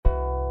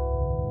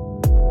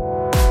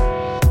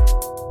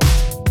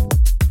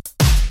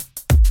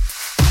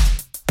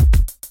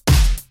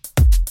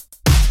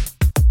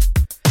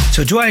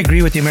So do I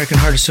agree with the American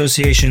Heart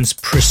Association's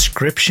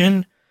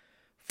prescription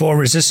for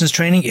resistance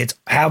training? It's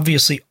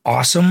obviously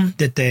awesome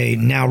that they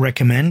now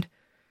recommend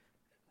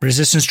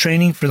resistance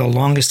training. For the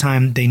longest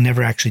time, they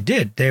never actually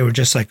did. They were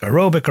just like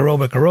aerobic,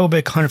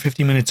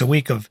 150 minutes a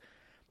week of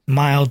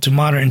mild to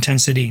moderate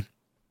intensity,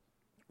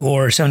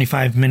 or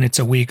 75 minutes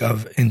a week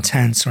of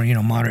intense or,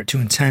 moderate to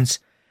intense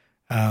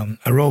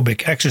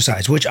aerobic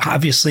exercise, which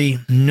obviously,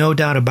 no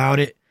doubt about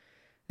it,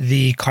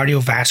 the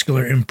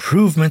cardiovascular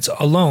improvements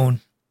alone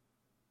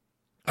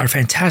are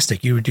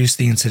fantastic. You reduce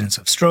the incidence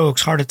of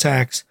strokes, heart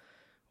attacks,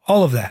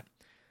 all of that.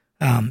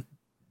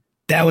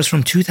 That was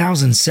from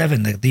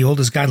 2007, the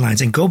oldest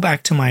guidelines. And go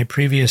back to my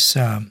previous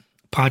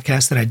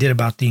podcast that I did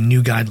about the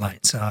new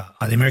guidelines,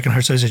 the American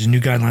Heart Association new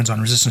guidelines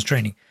on resistance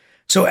training.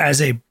 So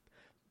obviously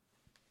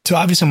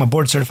I'm a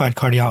board certified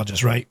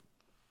cardiologist, right?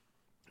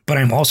 But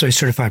I'm also a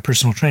certified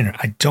personal trainer.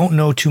 I don't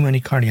know too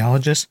many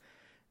cardiologists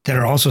that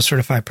are also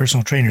certified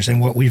personal trainers. And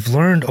what we've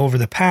learned over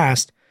the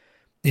past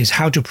is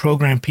how to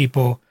program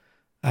people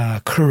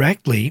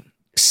correctly,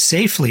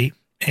 safely,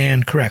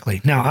 and correctly.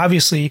 Now,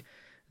 obviously,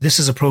 this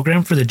is a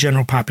program for the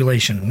general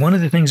population. One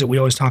of the things that we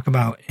always talk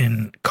about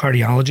in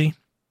cardiology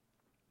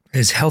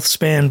is health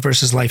span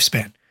versus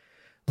lifespan.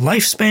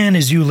 Lifespan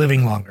is you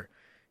living longer.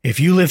 If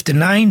you live to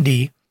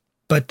 90,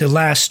 but the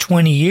last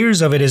 20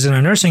 years of it is in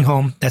a nursing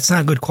home, that's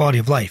not good quality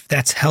of life.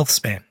 That's health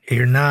span.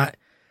 It's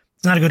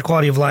not a good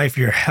quality of life.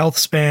 Your health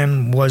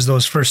span was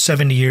those first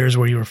 70 years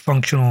where you were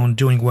functional and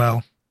doing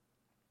well.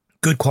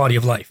 Good quality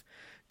of life.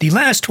 The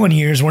last 20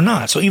 years were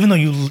not. So even though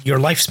your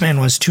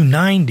lifespan was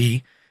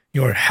 290,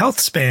 your health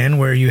span,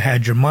 where you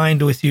had your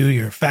mind with you,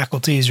 your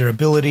faculties, your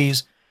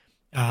abilities,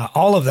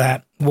 all of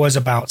that was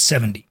about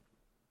 70.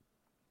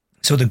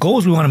 So the goal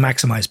is we want to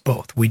maximize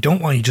both. We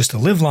don't want you just to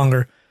live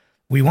longer.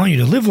 We want you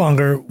to live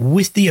longer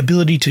with the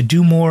ability to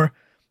do more,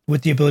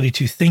 with the ability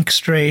to think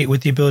straight,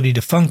 with the ability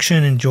to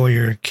function, enjoy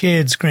your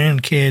kids,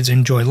 grandkids,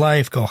 enjoy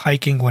life, go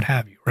hiking, what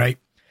have you, right?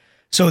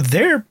 So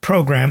their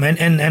program, and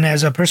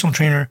as a personal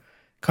trainer,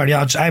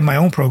 cardiologist, I have my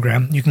own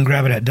program. You can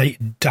grab it at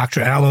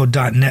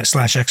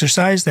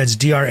dralo.net/exercise. That's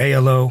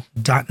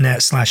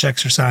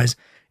dralo.net/exercise.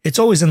 It's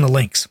always in the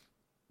links.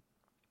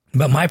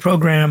 But my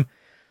program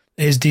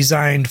is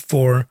designed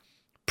for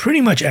pretty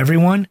much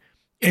everyone.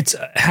 It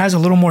has a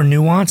little more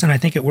nuance, and I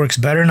think it works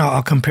better. And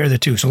I'll compare the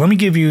two. So let me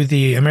give you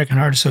the American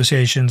Heart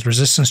Association's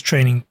resistance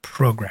training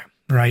program,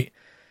 right?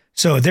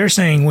 So they're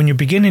saying when you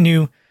begin a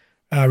new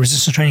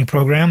resistance training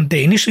program,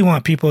 they initially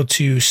want people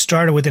to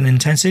start with an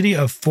intensity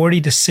of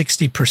 40 to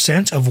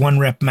 60% of 1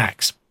 rep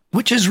max,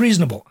 which is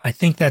reasonable. I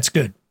think that's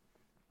good.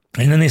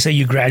 And then they say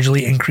you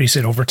gradually increase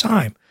it over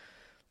time.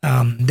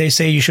 They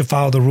say you should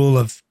follow the rule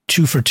of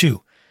 2 for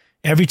 2.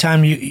 Every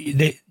time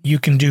you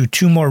can do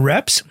 2 more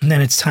reps, and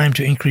then it's time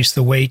to increase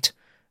the weight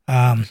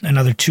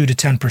another 2 to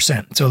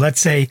 10%. So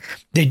let's say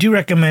they do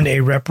recommend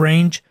a rep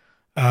range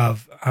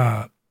of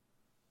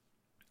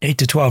 8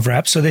 to 12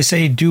 reps. So they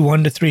say do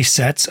 1 to 3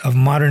 sets of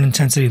moderate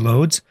intensity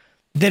loads.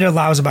 That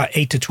allows about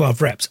 8 to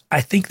 12 reps.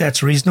 I think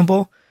that's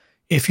reasonable.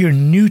 If you're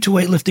new to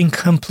weightlifting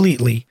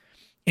completely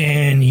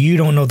and you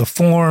don't know the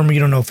form, you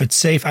don't know if it's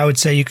safe, I would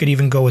say you could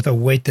even go with a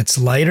weight that's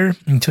lighter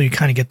until you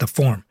kind of get the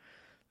form.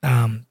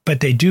 But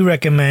they do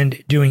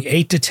recommend doing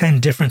 8 to 10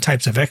 different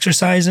types of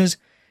exercises.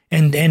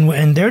 And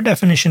their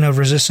definition of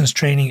resistance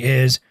training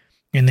is,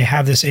 and they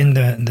have this in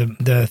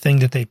the thing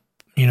that they,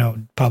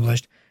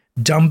 published,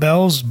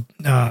 dumbbells,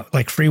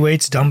 like free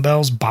weights,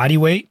 dumbbells, body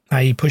weight,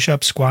 i.e.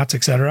 push-ups, squats,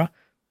 etc.,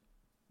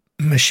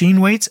 machine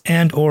weights,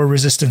 and or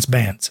resistance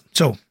bands.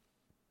 So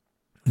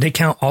they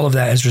count all of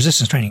that as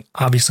resistance training.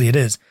 Obviously it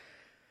is.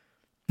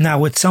 Now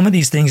with some of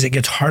these things, it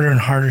gets harder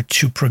and harder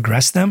to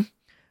progress them.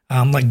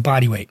 Like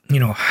body weight,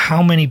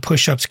 how many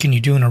push-ups can you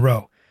do in a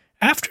row?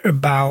 After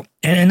about,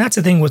 and that's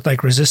the thing with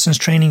like resistance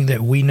training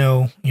that we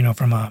know,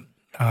 from a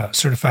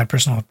certified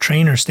personal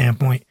trainer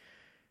standpoint,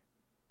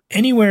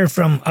 anywhere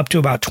from up to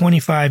about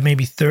 25,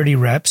 maybe 30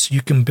 reps,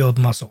 you can build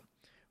muscle.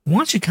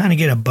 Once you kind of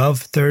get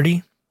above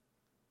 30,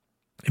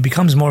 it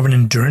becomes more of an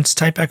endurance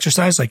type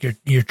exercise. Like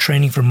you're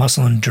training for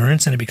muscle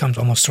endurance, and it becomes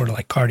almost sort of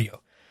like cardio.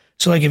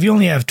 So like if you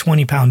only have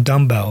 20-pound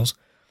dumbbells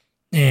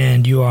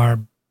and you are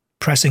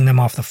pressing them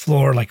off the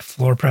floor, like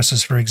floor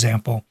presses, for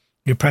example,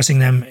 you're pressing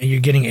them,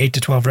 you're getting 8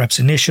 to 12 reps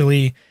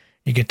initially,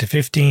 you get to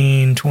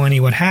 15, 20,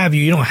 what have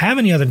you. You don't have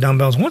any other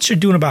dumbbells. Once you're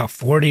doing about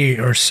 40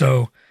 or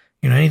so,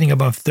 anything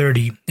above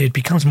 30, it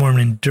becomes more of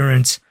an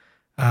endurance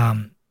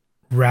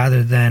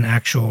rather than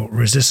actual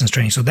resistance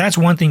training. So that's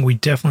one thing we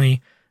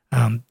definitely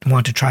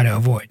want to try to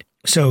avoid.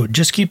 So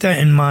just keep that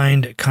in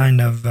mind kind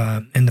of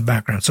in the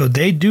background. So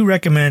they do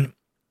recommend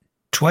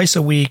twice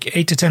a week,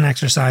 8 to 10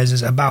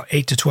 exercises, about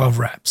 8 to 12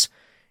 reps.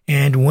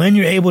 And when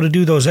you're able to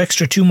do those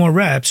extra 2 more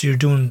reps, you're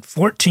doing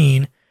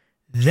 14,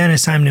 then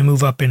it's time to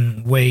move up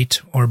in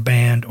weight or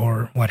band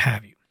or what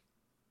have you.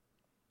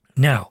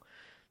 Now,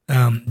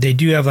 they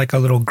do have like a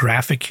little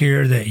graphic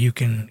here that you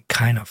can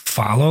kind of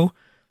follow.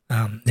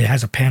 It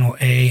has a panel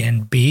A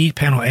and B.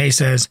 Panel A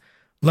says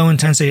low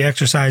intensity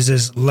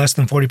exercises, less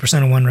than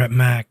 40% of 1 rep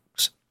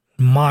max,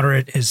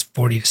 moderate is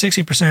 40 to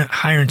 60%,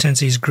 higher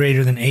intensity is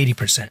greater than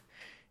 80%.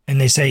 And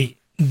they say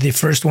the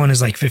first one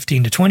is like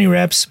 15 to 20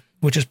 reps,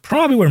 which is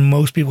probably where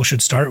most people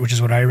should start, which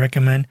is what I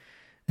recommend.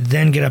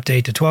 Then get up to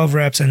 8 to 12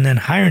 reps, and then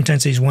higher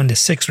intensity is 1 to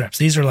 6 reps.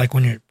 These are like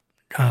when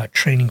you're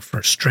training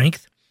for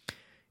strength.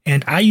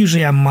 And I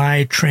usually have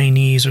my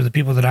trainees or the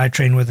people that I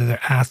train, whether they're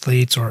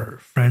athletes or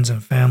friends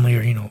and family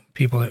or,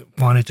 people that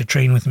wanted to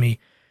train with me,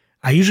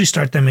 I usually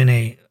start them in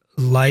a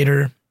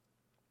lighter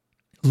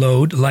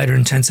load, lighter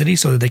intensity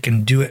so that they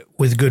can do it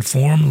with good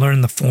form,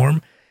 learn the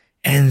form,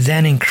 and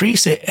then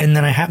increase it. And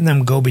then I have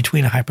them go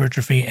between a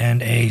hypertrophy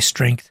and a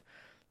strength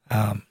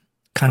kind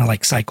of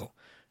like cycle.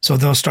 So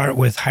they'll start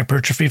with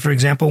hypertrophy, for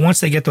example. Once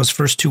they get those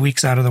first 2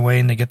 weeks out of the way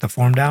and they get the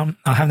form down,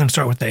 I'll have them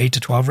start with the 8 to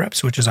 12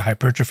 reps, which is a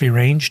hypertrophy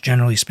range,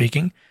 generally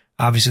speaking.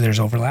 Obviously, there's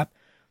overlap,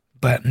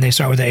 but they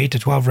start with the 8 to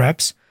 12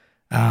 reps.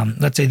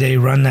 Let's say they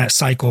run that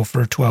cycle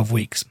for 12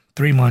 weeks,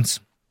 3 months.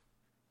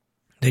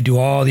 They do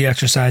all the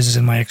exercises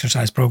in my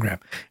exercise program.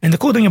 And the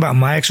cool thing about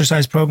my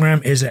exercise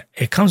program is that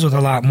it comes with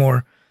a lot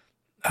more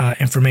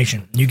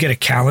information. You get a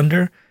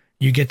calendar.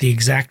 You get the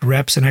exact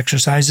reps and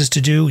exercises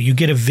to do. You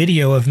get a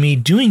video of me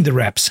doing the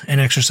reps and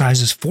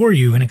exercises for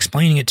you and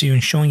explaining it to you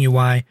and showing you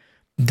why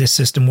this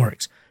system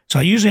works. So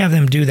I usually have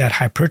them do that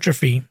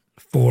hypertrophy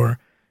for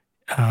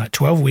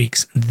 12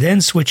 weeks,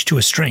 then switch to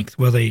a strength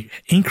where they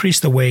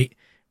increase the weight,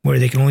 where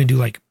they can only do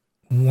like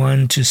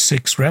 1 to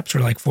 6 reps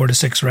or like 4 to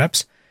 6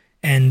 reps.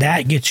 And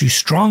that gets you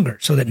stronger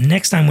so that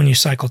next time when you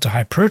cycle to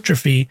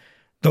hypertrophy,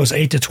 those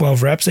 8 to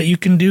 12 reps that you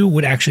can do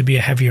would actually be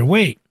a heavier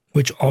weight,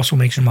 which also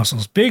makes your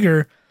muscles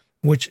bigger,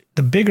 which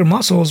the bigger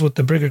muscles with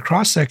the bigger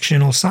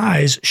cross-sectional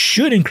size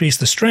should increase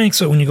the strength.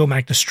 So when you go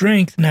back to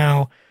strength,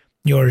 now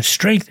your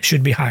strength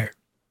should be higher.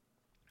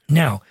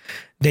 Now,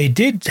 they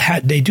do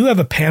have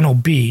a panel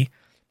B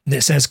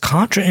that says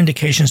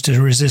contraindications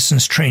to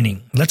resistance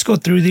training. Let's go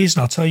through these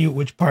and I'll tell you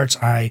which parts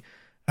I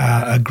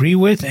agree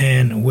with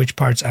and which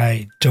parts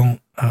I don't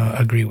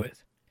agree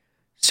with.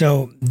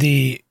 So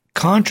the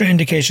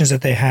contraindications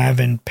that they have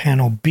in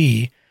panel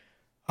B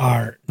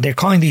they're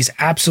calling these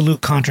absolute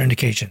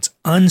contraindications.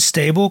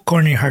 Unstable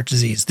coronary heart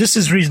disease. This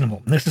is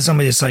reasonable. This is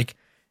somebody that's like,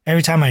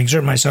 every time I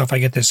exert myself, I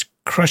get this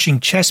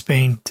crushing chest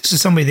pain. This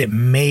is somebody that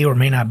may or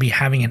may not be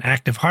having an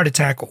active heart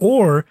attack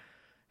or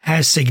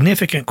has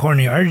significant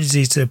coronary artery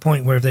disease to the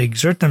point where if they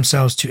exert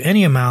themselves to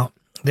any amount,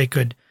 they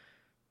could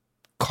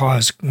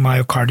cause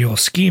myocardial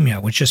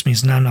ischemia, which just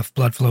means not enough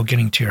blood flow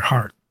getting to your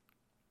heart.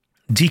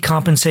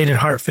 Decompensated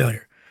heart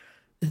failure.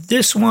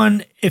 This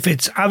one, if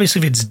it's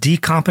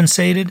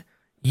decompensated,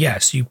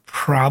 yes, you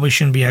probably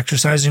shouldn't be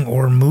exercising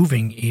or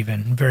moving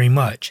even very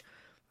much.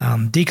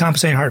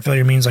 Decompensated heart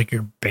failure means like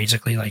you're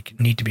basically like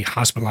need to be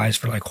hospitalized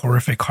for like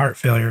horrific heart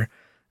failure.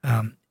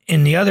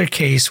 In the other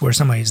case where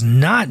somebody's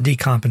not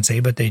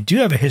decompensated, but they do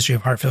have a history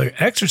of heart failure,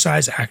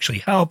 exercise actually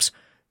helps.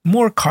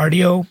 More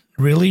cardio,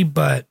 really,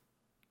 but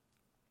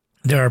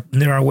there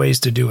are ways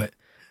to do it.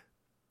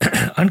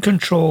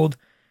 Uncontrolled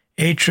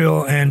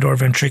atrial and or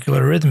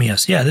ventricular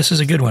arrhythmias. Yeah, this is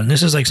a good one.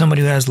 This is like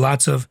somebody who has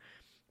lots of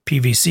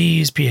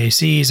PVCs,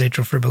 PACs,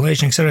 atrial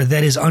fibrillation, etc.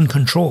 that is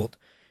uncontrolled.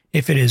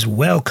 If it is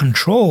well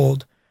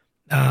controlled,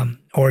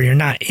 or you're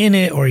not in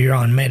it, or you're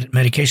on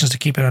medications to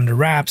keep it under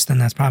wraps, then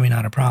that's probably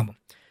not a problem.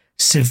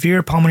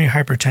 Severe pulmonary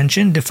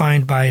hypertension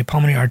defined by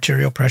pulmonary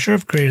arterial pressure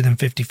of greater than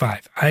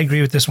 55. I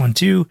agree with this one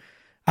too.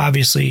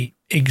 Obviously,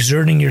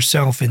 exerting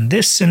yourself in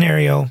this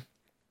scenario,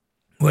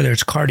 whether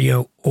it's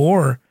cardio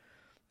or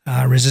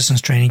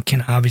resistance training,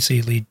 can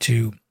obviously lead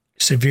to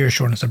severe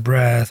shortness of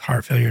breath,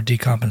 heart failure,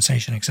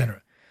 decompensation,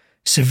 etc.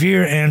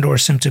 Severe and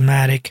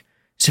symptomatic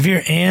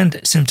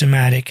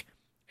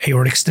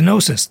aortic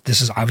stenosis.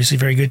 This is obviously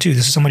very good too.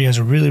 This is somebody who has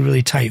a really,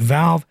 really tight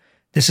valve.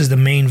 This is the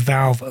main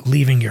valve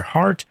leaving your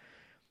heart.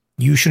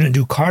 You shouldn't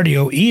do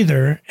cardio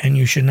either, and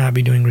you should not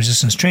be doing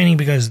resistance training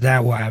because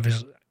that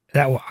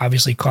will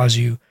obviously cause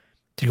you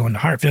to go into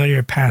heart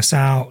failure, pass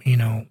out,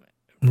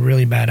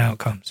 really bad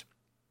outcomes.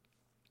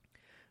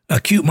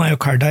 Acute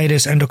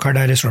myocarditis,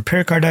 endocarditis, or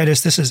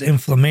pericarditis. This is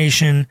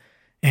inflammation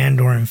and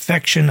or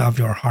infection of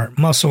your heart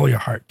muscle, your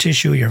heart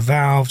tissue, your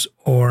valves,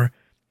 or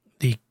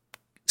the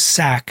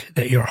sac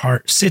that your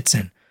heart sits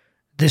in.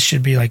 This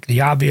should be like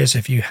the obvious.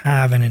 If you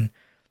have an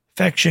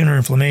infection or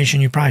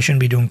inflammation, you probably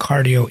shouldn't be doing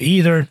cardio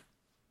either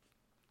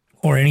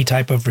or any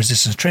type of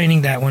resistance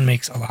training. That one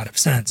makes a lot of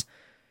sense.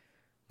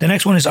 The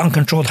next one is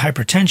uncontrolled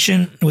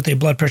hypertension with a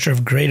blood pressure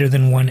of greater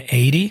than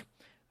 180.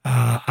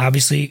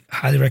 Obviously,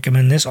 highly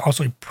recommend this.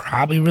 Also, you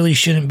probably really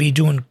shouldn't be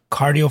doing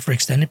cardio for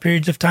extended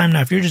periods of time.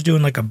 Now, if you're just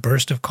doing like a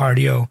burst of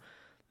cardio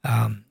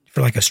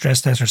for like a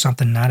stress test or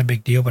something, not a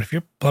big deal. But if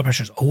your blood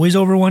pressure is always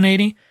over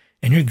 180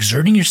 and you're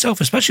exerting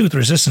yourself, especially with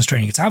resistance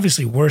training, it's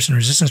obviously worse in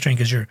resistance training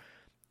because you're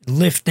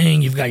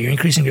lifting, you're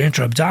increasing your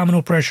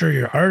intra-abdominal pressure,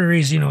 your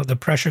arteries, the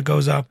pressure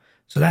goes up.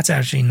 So that's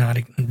actually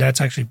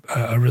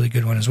a really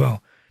good one as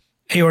well.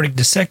 Aortic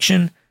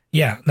dissection.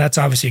 Yeah, that's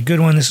obviously a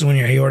good one. This is when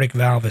your aortic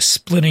valve is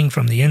splitting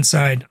from the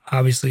inside.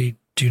 Obviously,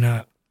 do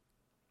not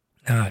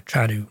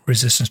try to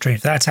resistance train.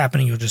 If that's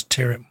happening, you'll just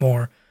tear it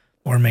more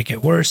or make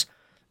it worse.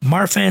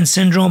 Marfan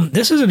syndrome,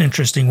 this is an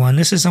interesting one.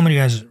 This is somebody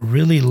who has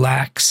really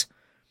lax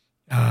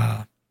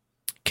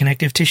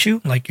connective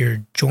tissue, like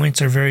your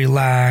joints are very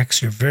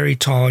lax, you're very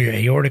tall, your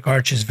aortic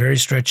arch is very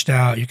stretched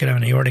out. You could have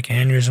an aortic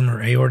aneurysm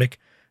or aortic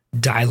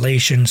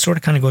dilation, sort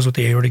of kind of goes with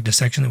the aortic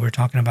dissection that we were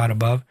talking about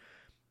above.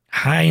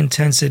 High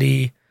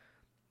intensity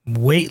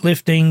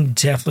weightlifting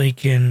definitely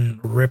can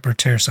rip or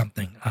tear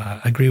something.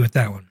 Agree with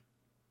that one.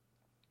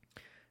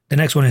 The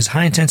next one is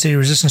high intensity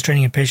resistance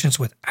training in patients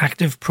with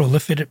active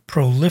proliferative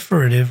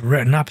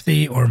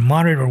retinopathy or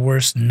moderate or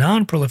worse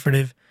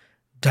non-proliferative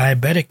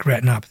diabetic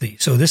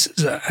retinopathy. So this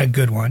is a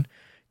good one.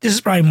 This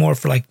is probably more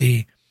for like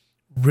the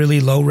really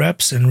low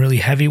reps and really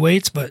heavy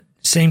weights, but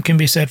same can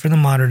be said for the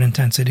moderate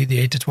intensity, the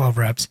 8 to 12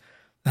 reps.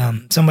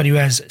 Somebody who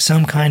has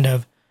some kind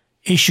of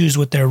issues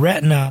with their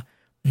retina,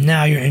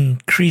 now you're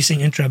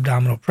increasing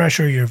intra-abdominal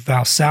pressure, you're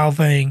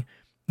valsalvaing,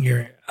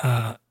 you're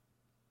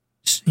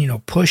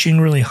pushing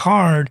really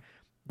hard.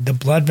 The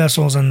blood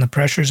vessels and the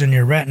pressures in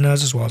your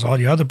retinas, as well as all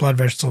your other blood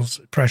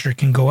vessels, pressure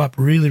can go up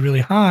really,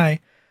 really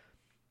high.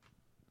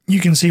 You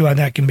can see why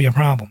that can be a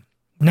problem.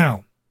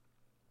 Now,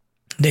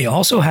 they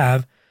also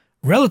have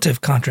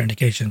relative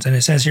contraindications, and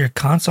it says here,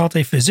 consult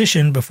a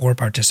physician before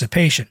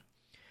participation.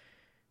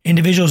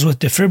 Individuals with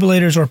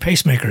defibrillators or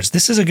pacemakers.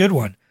 This is a good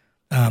one.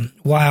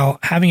 While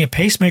having a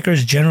pacemaker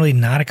is generally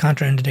not a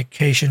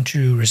contraindication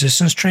to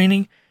resistance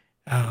training,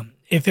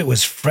 if it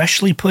was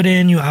freshly put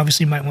in, you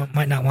obviously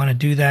might not want to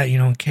do that,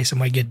 in case it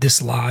might get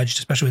dislodged,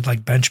 especially with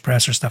like bench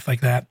press or stuff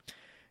like that.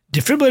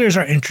 Defibrillators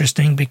are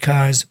interesting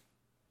because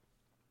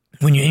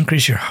when you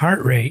increase your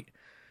heart rate,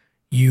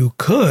 you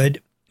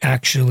could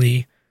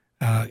actually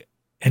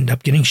end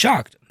up getting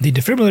shocked. The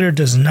defibrillator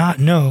does not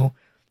know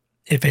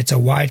if it's a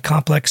wide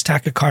complex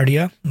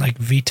tachycardia, like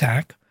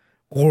VTach,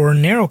 or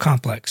narrow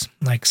complex,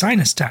 like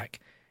sinus tach.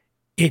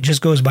 It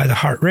just goes by the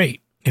heart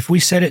rate. If we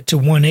set it to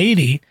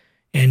 180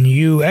 and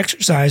you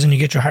exercise and you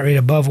get your heart rate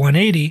above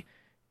 180,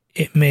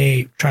 it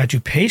may try to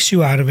pace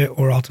you out of it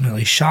or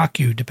ultimately shock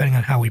you, depending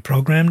on how we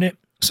programmed it.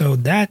 So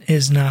that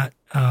is not,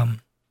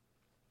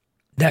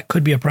 that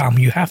could be a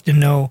problem. You have to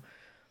know,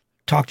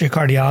 talk to your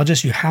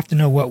cardiologist, you have to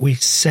know what we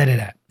set it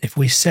at. If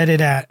we set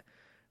it at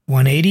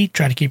 180,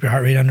 try to keep your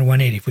heart rate under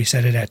 180. If we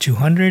set it at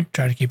 200,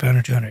 try to keep it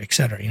under 200,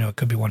 etc. It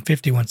could be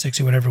 150,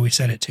 160, whatever we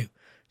set it to.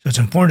 So it's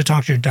important to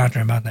talk to your doctor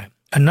about that.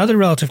 Another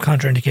relative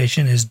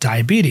contraindication is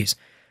diabetes.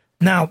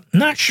 Now,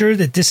 not sure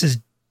that this is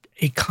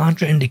a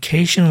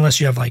contraindication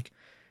unless you have like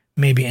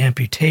maybe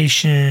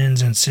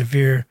amputations and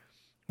severe,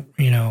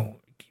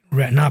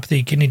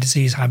 retinopathy, kidney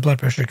disease, high blood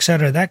pressure,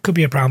 etc. That could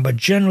be a problem. But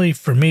generally,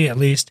 for me at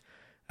least,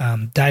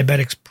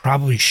 diabetics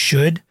probably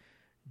should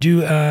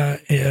do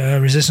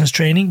resistance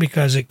training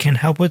because it can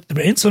help with the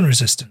insulin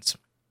resistance.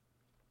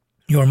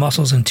 Your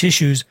muscles and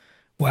tissues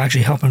will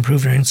actually help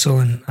improve your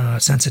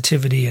insulin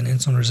sensitivity and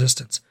insulin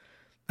resistance.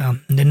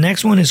 The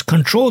next one is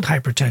controlled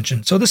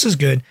hypertension. So this is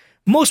good.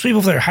 Most people,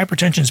 if their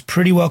hypertension is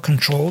pretty well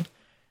controlled,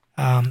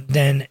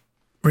 then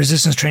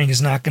resistance training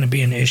is not going to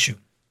be an issue.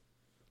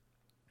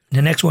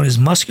 The next one is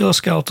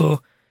musculoskeletal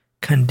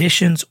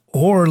conditions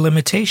or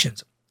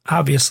limitations.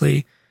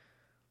 Obviously,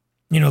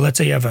 let's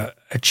say you have a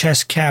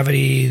chest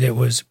cavity that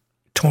was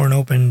torn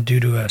open due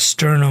to a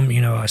sternum,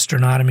 a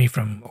sternotomy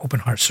from open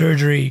heart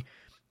surgery.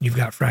 You've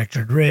got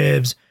fractured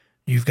ribs.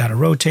 You've got a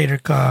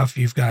rotator cuff.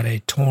 You've got a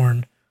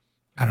torn,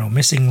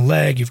 missing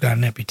leg. You've got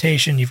an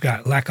amputation. You've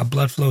got lack of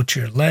blood flow to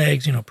your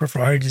legs,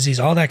 peripheral artery disease.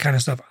 All that kind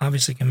of stuff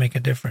obviously can make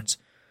a difference.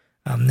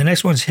 The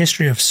next one is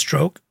history of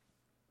stroke.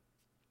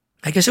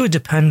 I guess it would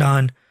depend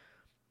on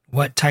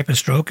what type of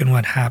stroke and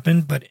what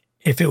happened, but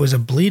if it was a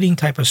bleeding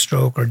type of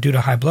stroke or due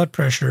to high blood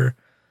pressure,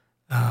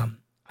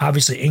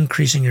 obviously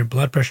increasing your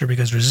blood pressure,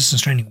 because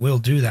resistance training will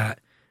do that,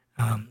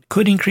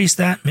 could increase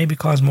that, maybe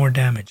cause more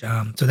damage.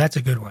 So that's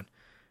a good one.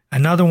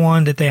 Another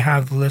one that they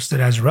have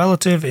listed as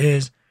relative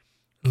is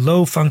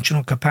low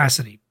functional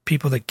capacity,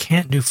 people that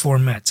can't do 4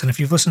 METs. And if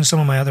you've listened to some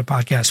of my other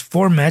podcasts,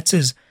 4 METs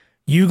is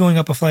you going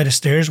up a flight of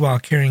stairs while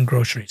carrying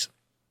groceries.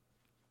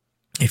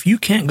 If you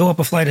can't go up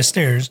a flight of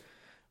stairs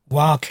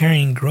while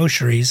carrying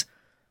groceries,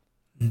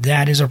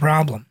 that is a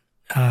problem.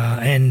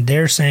 And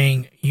they're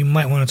saying you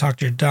might want to talk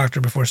to your doctor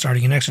before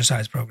starting an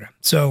exercise program.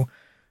 So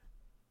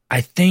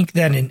I think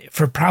that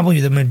for probably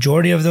the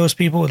majority of those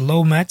people with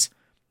low METs,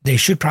 they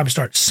should probably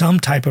start some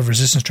type of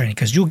resistance training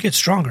because you'll get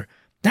stronger.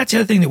 That's the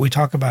other thing that we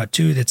talk about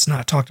too that's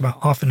not talked about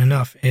often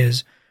enough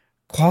is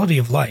quality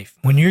of life.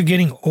 When you're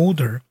getting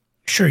older,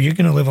 sure, you're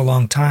going to live a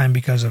long time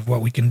because of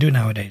what we can do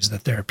nowadays, the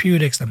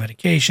therapeutics, the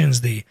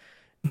medications, the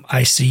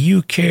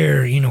ICU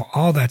care,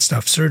 all that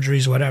stuff,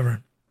 surgeries,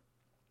 whatever.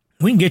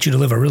 We can get you to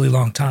live a really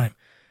long time.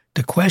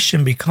 The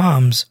question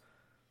becomes,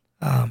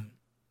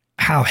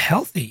 how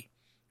healthy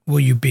will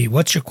you be?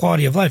 What's your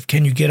quality of life?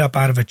 Can you get up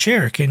out of a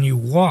chair? Can you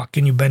walk?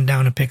 Can you bend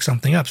down and pick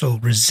something up? So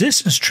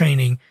resistance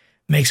training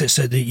makes it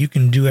so that you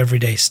can do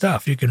everyday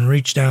stuff. You can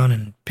reach down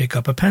and pick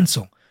up a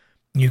pencil.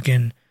 You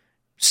can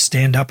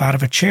stand up out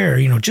of a chair,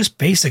 just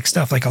basic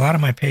stuff. Like a lot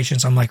of my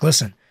patients, I'm like,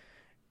 listen,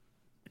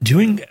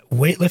 doing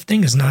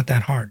weightlifting is not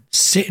that hard.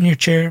 Sit in your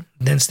chair,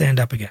 then stand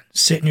up again.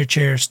 Sit in your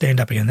chair, stand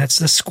up again. That's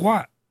the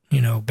squat,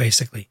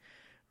 basically.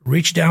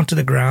 Reach down to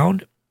the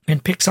ground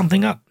and pick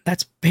something up.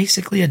 That's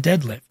basically a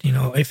deadlift,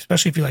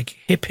 especially if you like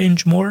hip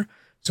hinge more,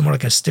 so more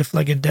like a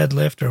stiff-legged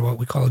deadlift or what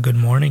we call a good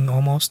morning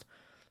almost.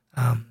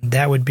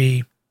 That would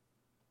be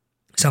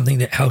something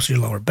that helps your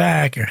lower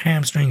back, your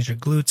hamstrings, your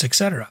glutes,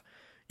 etc.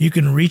 You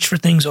can reach for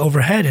things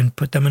overhead and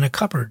put them in a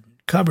cupboard,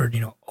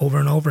 over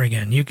and over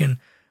again. You can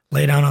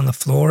lay down on the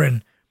floor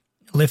and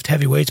lift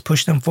heavy weights,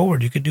 push them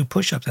forward. You could do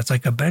push-ups. That's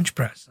like a bench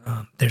press.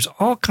 There's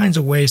all kinds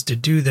of ways to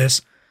do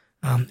this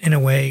in a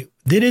way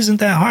that isn't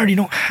that hard. You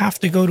don't have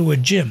to go to a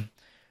gym.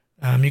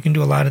 You can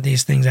do a lot of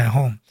these things at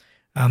home.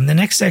 The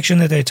next section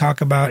that they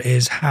talk about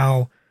is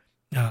how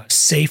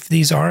safe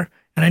these are.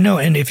 And I know,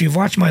 and if you've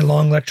watched my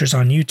long lectures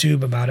on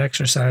YouTube about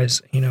exercise,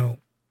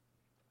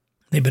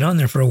 they've been on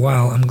there for a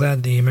while. I'm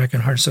glad the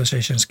American Heart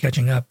Association is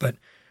catching up. But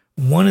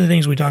one of the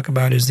things we talk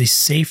about is the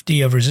safety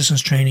of resistance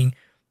training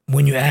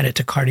when you add it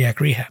to cardiac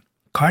rehab.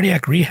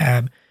 Cardiac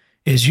rehab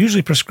is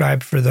usually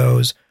prescribed for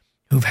those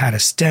who've had a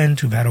stent,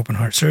 who've had open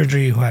heart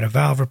surgery, who had a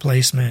valve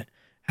replacement,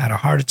 had a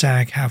heart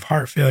attack, have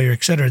heart failure,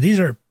 etc. These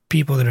are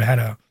people that have had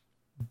a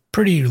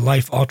pretty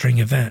life-altering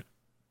event.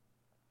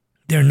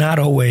 They're not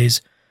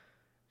always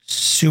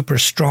super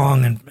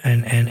strong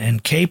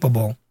and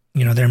capable.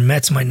 Their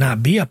METs might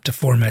not be up to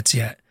 4 METs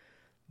yet,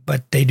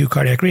 but they do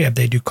cardiac rehab.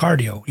 They do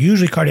cardio.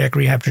 Usually cardiac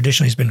rehab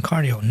traditionally has been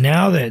cardio.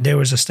 Now that there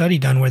was a study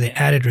done where they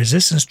added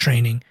resistance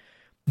training,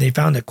 they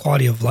found that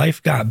quality of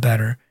life got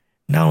better.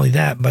 Not only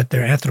that, but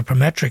their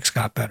anthropometrics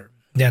got better.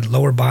 They had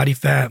lower body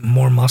fat,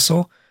 more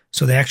muscle,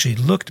 so they actually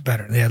looked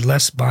better. They had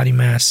less body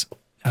mass,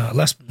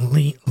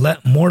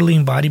 more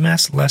lean body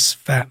mass, less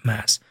fat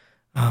mass,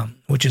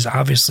 which is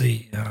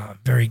obviously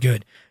very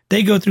good.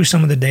 They go through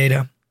some of the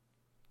data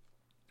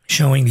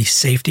showing the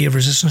safety of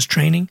resistance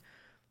training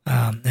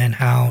and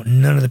how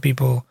none of the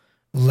people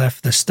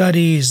left the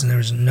studies and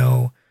there's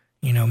no,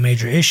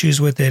 major issues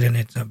with it, and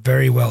it's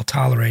very well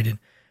tolerated.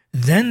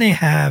 Then they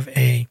have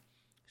a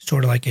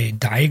sort of like a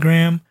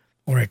diagram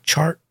or a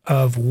chart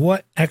of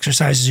what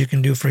exercises you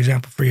can do, for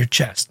example, for your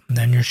chest,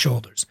 then your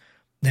shoulders,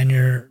 then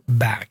your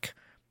back,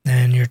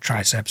 then your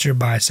triceps, your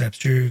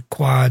biceps, your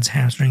quads,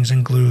 hamstrings,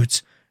 and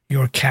glutes,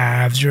 your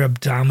calves, your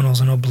abdominals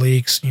and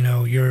obliques,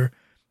 your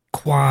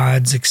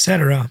quads,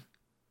 etc.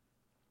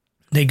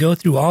 They go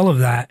through all of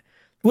that.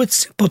 What's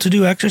simple to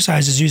do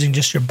exercises using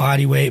just your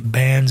body weight,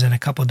 bands, and a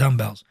couple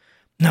dumbbells.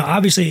 Now,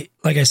 obviously,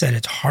 like I said,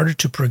 it's harder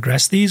to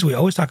progress these. We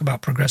always talk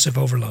about progressive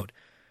overload.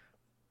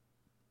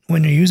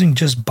 When you're using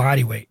just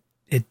body weight,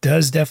 it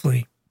does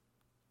definitely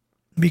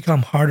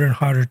become harder and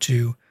harder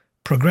to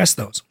progress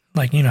those.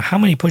 Like, how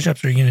many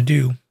push-ups are you going to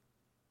do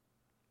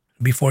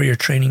before you're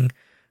training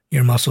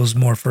your muscles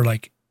more for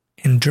like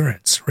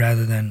endurance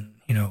rather than,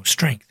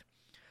 strength?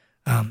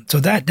 So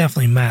that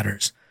definitely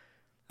matters.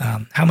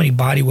 How many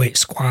body weight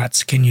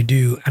squats can you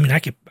do? I mean, I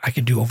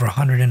could do over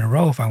 100 in a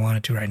row if I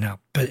wanted to right now,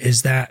 but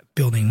is that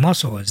building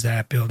muscle? Is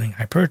that building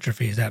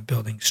hypertrophy? Is that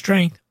building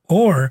strength?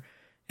 Or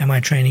am I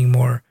training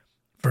more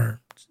for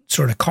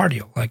sort of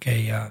cardio, like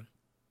a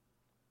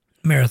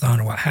marathon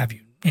or what have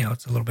you?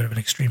 It's a little bit of an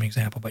extreme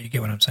example, but you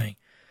get what I'm saying.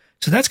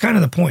 So that's kind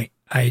of the point.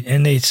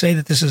 And they say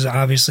that this is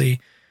obviously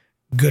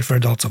good for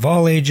adults of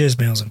all ages,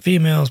 males and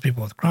females,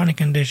 people with chronic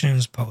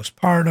conditions,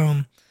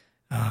 postpartum,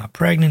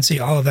 pregnancy,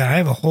 all of that. I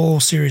have a whole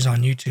series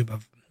on YouTube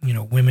of,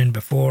 women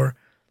before,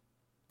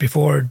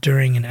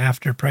 during, and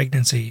after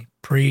pregnancy,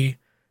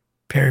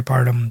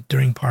 peripartum,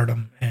 during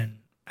partum, and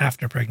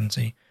after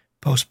pregnancy,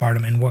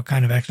 postpartum, and what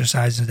kind of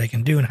exercises they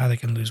can do and how they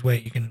can lose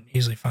weight. You can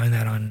easily find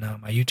that on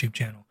my YouTube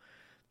channel.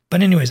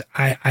 But anyways,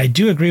 I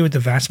do agree with the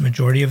vast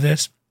majority of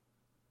this.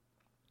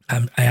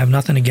 I have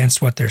nothing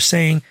against what they're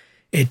saying.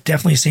 It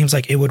definitely seems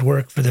like it would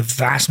work for the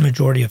vast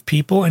majority of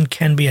people and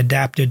can be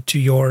adapted to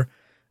your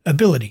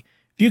ability.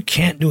 If you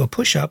can't do a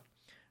push-up,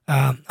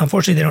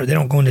 unfortunately, they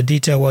don't go into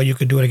detail. Well, you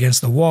could do it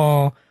against the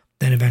wall,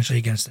 then eventually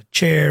against a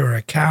chair or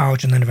a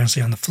couch, and then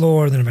eventually on the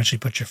floor, then eventually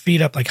put your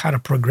feet up, like how to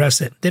progress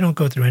it. They don't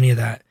go through any of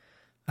that.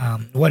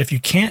 What if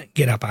you can't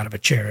get up out of a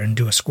chair and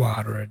do a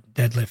squat or a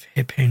deadlift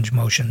hip hinge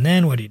motion?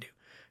 Then what do you do?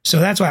 So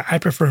that's why I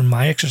prefer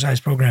my exercise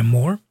program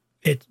more.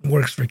 It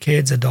works for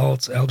kids,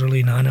 adults,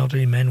 elderly,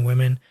 non-elderly, men,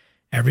 women,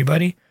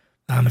 everybody.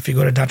 If you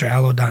go to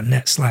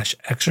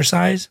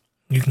drallo.net/exercise,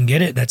 you can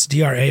get it. That's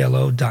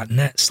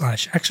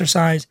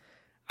drallo.net/exercise.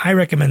 I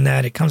recommend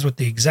that. It comes with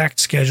the exact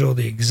schedule,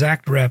 the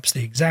exact reps,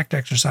 the exact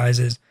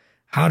exercises,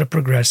 how to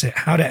progress it,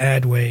 how to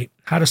add weight,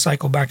 how to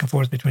cycle back and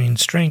forth between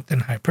strength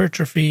and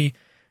hypertrophy,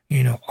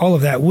 all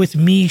of that, with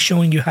me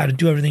showing you how to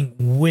do everything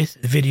with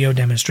video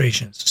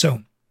demonstrations.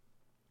 So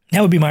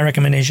that would be my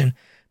recommendation.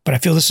 But I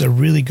feel this is a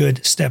really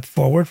good step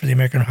forward for the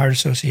American Heart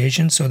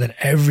Association so that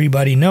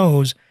everybody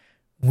knows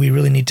we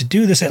really need to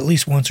do this at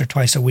least once or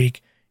twice a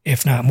week,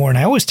 if not more. And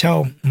I always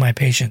tell my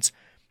patients,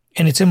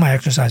 and it's in my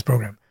exercise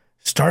program,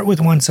 start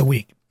with once a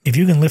week. If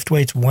you can lift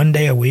weights 1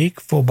 day a week,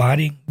 full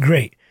body,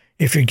 great.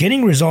 If you're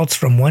getting results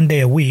from 1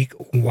 day a week,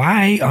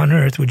 why on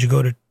earth would you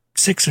go to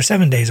 6 or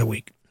 7 days a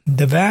week?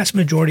 The vast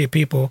majority of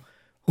people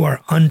who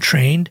are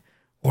untrained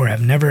or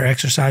have never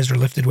exercised or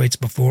lifted weights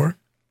before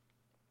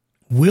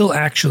will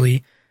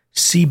actually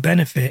see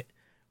benefit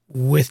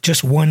with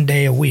just 1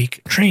 day a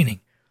week training.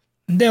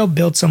 They'll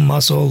build some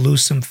muscle,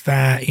 lose some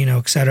fat,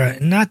 etc.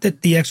 Not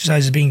that the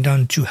exercise is being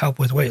done to help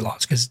with weight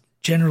loss, because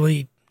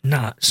generally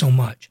not so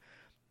much.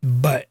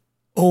 But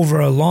over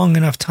a long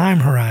enough time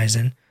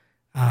horizon,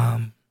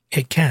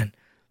 it can.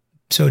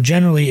 So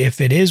generally, if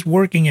it is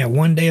working at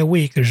 1 day a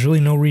week, there's really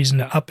no reason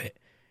to up it.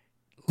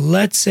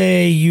 Let's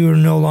say you're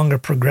no longer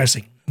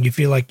progressing. You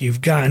feel like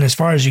you've gotten as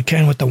far as you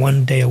can with the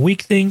 1 day a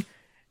week thing.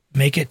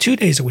 Make it 2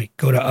 days a week.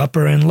 Go to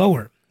upper and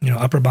lower,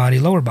 upper body,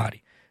 lower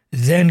body.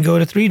 Then go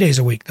to 3 days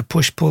a week, the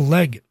push-pull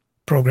leg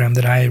program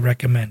that I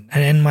recommend.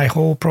 And my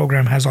whole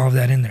program has all of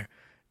that in there.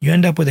 You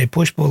end up with a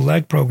push-pull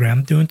leg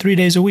program doing 3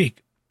 days a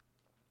week.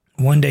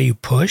 1 day you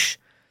push,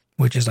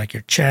 which is like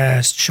your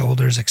chest,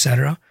 shoulders,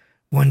 etc.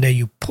 1 day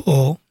you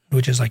pull,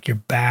 which is like your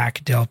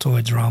back,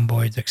 deltoids,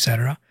 rhomboids,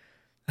 etc.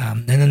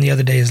 And then the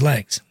other day is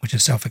legs, which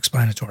is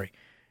self-explanatory.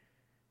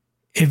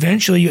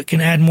 Eventually, you can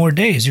add more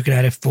days. You can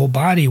add a full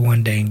body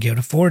 1 day and go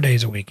to 4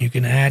 days a week. You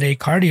can add a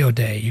cardio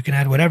day. You can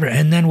add whatever.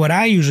 And then what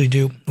I usually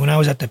do when I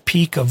was at the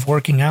peak of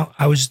working out,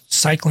 I was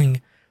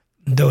cycling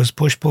those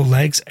push-pull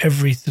legs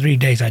every 3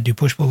 days. I do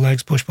push-pull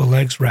legs,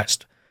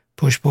 rest.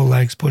 Push-pull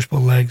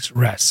legs,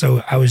 rest.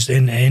 So I was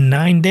in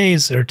 9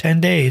 days or 10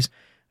 days,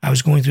 I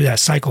was going through that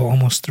cycle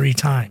almost 3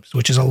 times,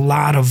 which is a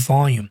lot of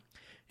volume.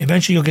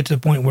 Eventually, you'll get to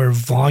the point where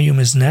volume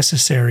is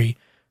necessary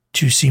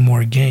to see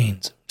more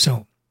gains.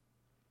 So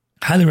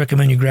highly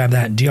recommend you grab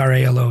that,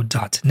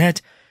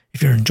 dralo.net.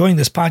 If you're enjoying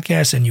this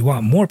podcast and you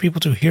want more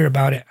people to hear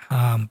about it,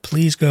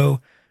 please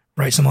go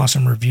write some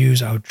awesome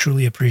reviews. I would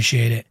truly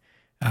appreciate it.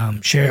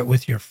 Share it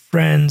with your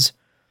friends.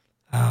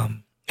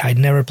 I'd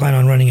never plan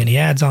on running any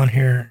ads on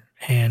here,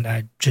 and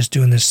I'm just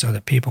doing this so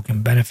that people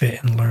can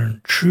benefit and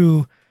learn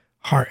true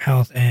heart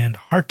health and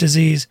heart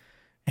disease.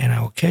 And I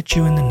will catch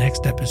you in the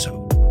next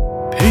episode.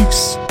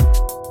 Peace.